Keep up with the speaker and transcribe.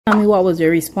Tell me, what was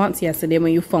your response yesterday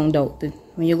when you found out,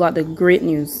 when you got the great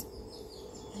news?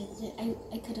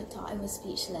 I couldn't talk. I was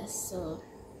speechless. So.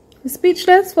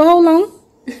 Speechless for how long?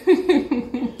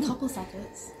 Couple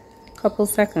seconds. Couple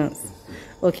seconds.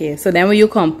 Okay, so then when you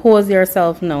compose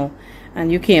yourself now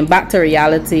and you came back to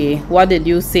reality, what did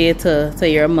you say to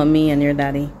your mommy and your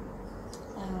daddy?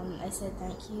 I said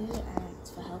thank you and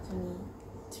for helping me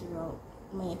throughout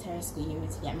my entire school year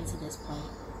to get me to this point.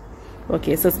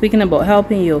 Okay, so speaking about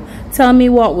helping you, tell me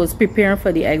what was preparing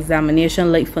for the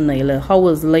examination like for Nylah. How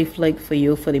was life like for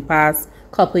you for the past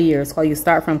couple of years? How you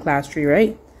start from class 3,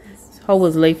 right? Yes. How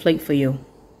was life like for you?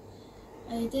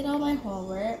 I did all my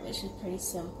homework, which was pretty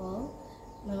simple.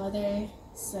 My mother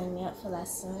signed me up for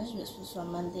lessons, which was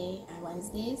from Monday and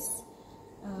Wednesdays.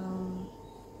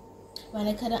 When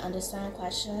I couldn't understand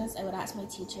questions, I would ask my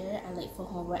teacher, and like for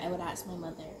homework, I would ask my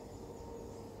mother.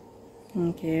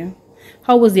 Okay.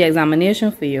 How was the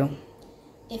examination for you?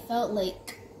 It felt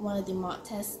like one of the mock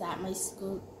tests that my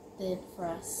school did for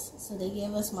us. So they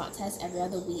gave us mock tests every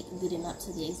other week leading up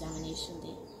to the examination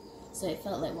day. So it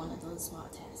felt like one of those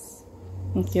mock tests.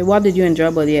 Okay, what did you enjoy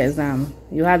about the exam?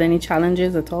 You had any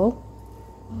challenges at all?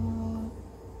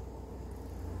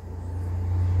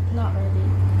 Not really.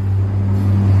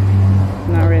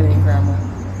 Not really.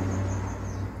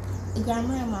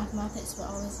 Grammar and mathematics were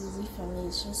always easy for me.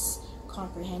 It's just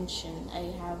comprehension.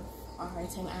 I have a hard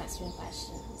time answering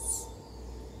questions.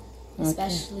 Okay.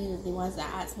 Especially the ones that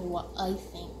ask me what I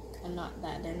think and not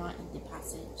that they're not in the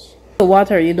passage. So what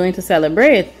are you doing to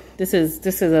celebrate? This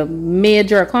is a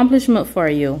major accomplishment for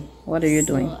you. What are you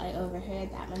doing? I overheard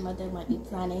that my mother might be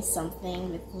planning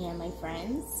something with me and my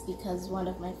friends because one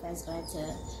of my friends got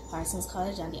into Parsons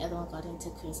College and the other one got into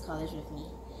Queen's College with me.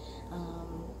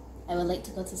 I would like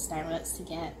to go to Starbucks to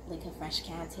get like a fresh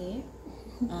Cante.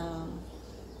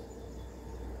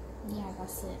 Yeah,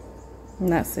 that's it.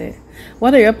 That's it.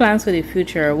 What are your plans for the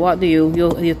future? What do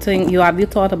you think? Have you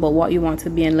thought about what you want to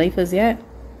be in life as yet?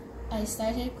 I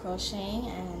started crocheting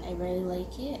and I really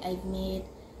like it. I've made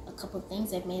a couple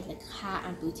things. I've made like hat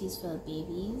and booties for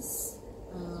babies.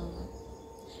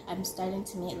 I'm starting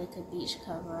to make like a beach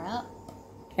cover up.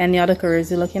 Any other careers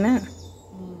you're looking at?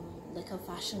 Like a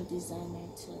fashion designer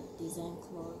to design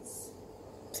clothes.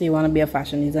 So you want to be a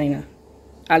fashion designer?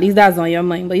 At least that's on your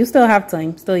mind, but you still have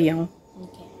time, still young.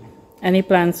 Okay. Any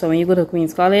plans for when you go to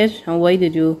Queen's College? And why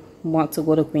did you want to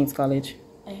go to Queen's College?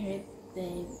 I heard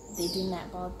they do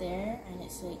netball there, and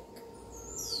it's like,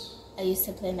 I used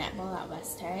to play netball at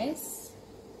West Terrace.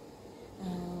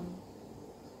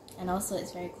 And also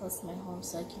it's very close to my home,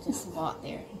 so I can just walk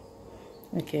there.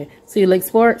 Okay. So you like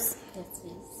sports? Yes,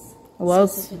 please. Well,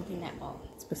 specifically netball.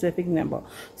 Specific netball.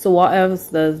 So what else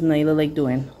does Nylah like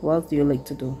doing? What else do you like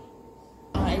to do?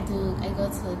 I go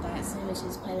to dancing, which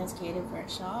is Python's Creative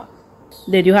Workshop.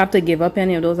 Did you have to give up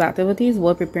any of those activities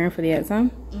while preparing for the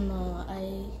exam? No,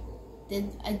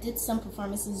 I did some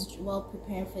performances while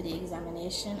preparing for the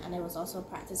examination, and I was also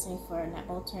practicing for a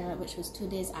netball tournament, which was 2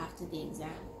 days after the exam.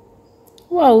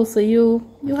 Wow, so you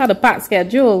had a packed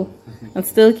schedule and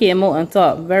still came out on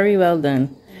top. Very well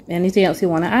done. Anything else you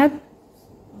want to add?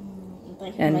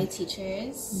 Thank my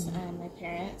teachers and my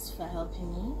parents for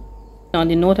helping me. On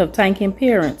the note of thanking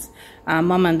parents,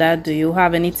 Mom and Dad, do you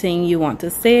have anything you want to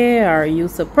say? Are you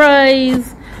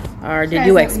surprised? Or did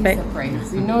you expect?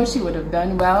 Surprised. You know she would have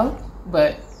done well,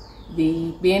 but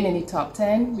being in the top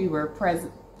 10, we were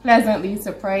pleasantly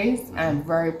surprised and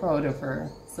very proud of her.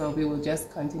 So we will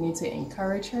just continue to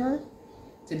encourage her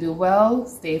to do well,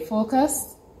 stay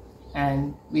focused,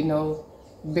 and we know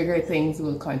bigger things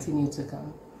will continue to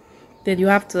come. Did you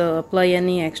have to apply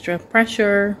any extra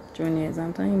pressure during the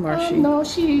exam time, or No,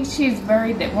 she's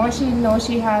very. Once she knows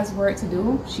she has work to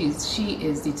do, she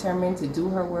is determined to do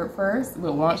her work first.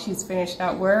 But once she's finished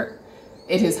that work,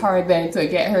 it is hard then to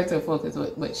get her to focus.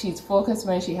 But she's focused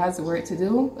when she has the work to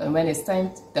do, and when it's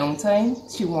downtime,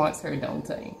 she wants her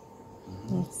downtime.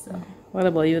 So, what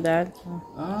about you, Dad?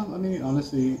 I mean,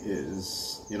 honestly,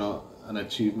 is an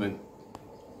achievement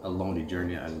along the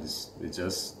journey, and it's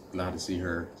just glad to see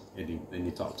her in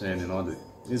the top 10 and all that.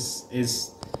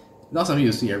 It's not something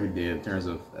you see every day in terms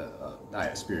of that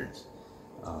experience,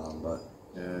 but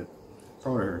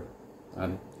proud of her.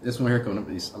 And this one here coming up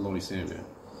is along the same way.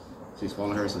 She's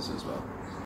following her sisters as well.